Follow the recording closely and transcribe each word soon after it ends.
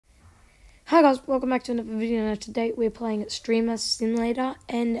Hi guys, welcome back to another video. Now today we're playing Streamer Simulator,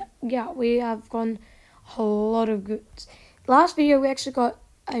 and yeah, we have gone a lot of goods. Last video we actually got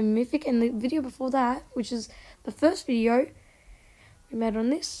a mythic, and the video before that, which is the first video we made on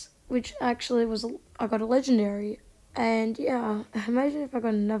this, which actually was I got a legendary. And yeah, imagine if I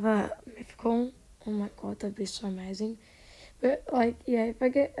got another mythical. Oh my god, that'd be so amazing. But like, yeah, if I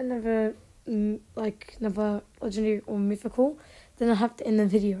get another another legendary or mythical, then I'll have to end the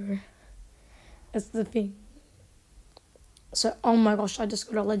video. That's the thing. So, oh my gosh, I just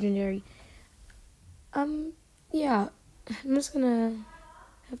got a legendary. Yeah, I'm just gonna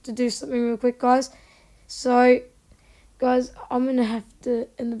have to do something real quick, guys. So, guys, I'm gonna have to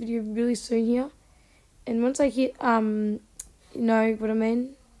end the video really soon here. And once I hit, you know what I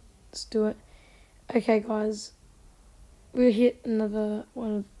mean? Let's do it. Okay, guys, we'll hit another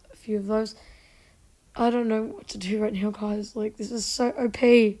one of a few of those. I don't know what to do right now, guys. Like, this is so OP.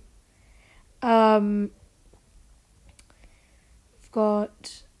 We've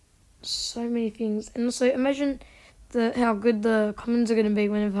got so many things, and also imagine how good the commons are going to be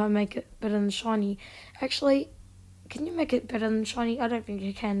whenever I make it better than shiny. Actually, can you make it better than shiny? I don't think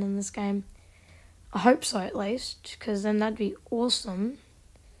you can in this game. I hope so, at least, because then that'd be awesome.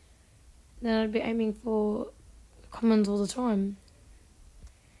 Then I'd be aiming for commons all the time.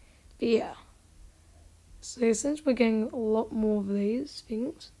 But yeah, so since we're getting a lot more of these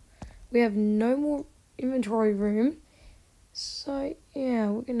things, we have no more inventory room. So, yeah,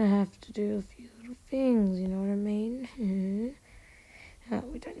 we're going to have to do a few little things, you know what I mean?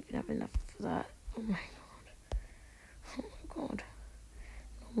 We don't even have enough for that. Oh my god. Oh my god.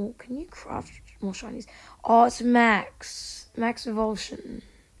 Normal. Can you craft more shinies? Oh, it's Max. Max Evolution.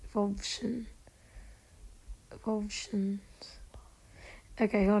 Evolutions.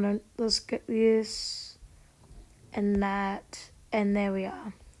 Okay, hold on. Let's get this and that. And there we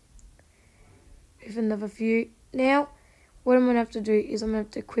are. We have another few. Now, what I'm going to have to do is I'm going to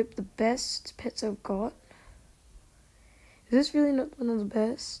have to equip the best pets I've got. Is this really not one of the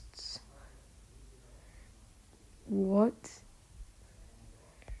best? What?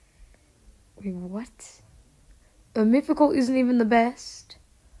 Wait, what? A mythical isn't even the best?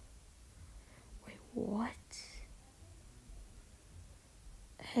 Wait, what?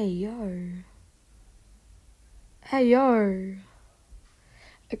 Hey, yo. Hey, yo.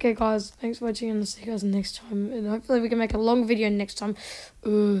 Okay, guys, thanks for watching, and I'll see you guys next time. And hopefully we can make a long video next time.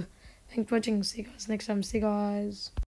 Thanks for watching. See you guys next time. See you guys.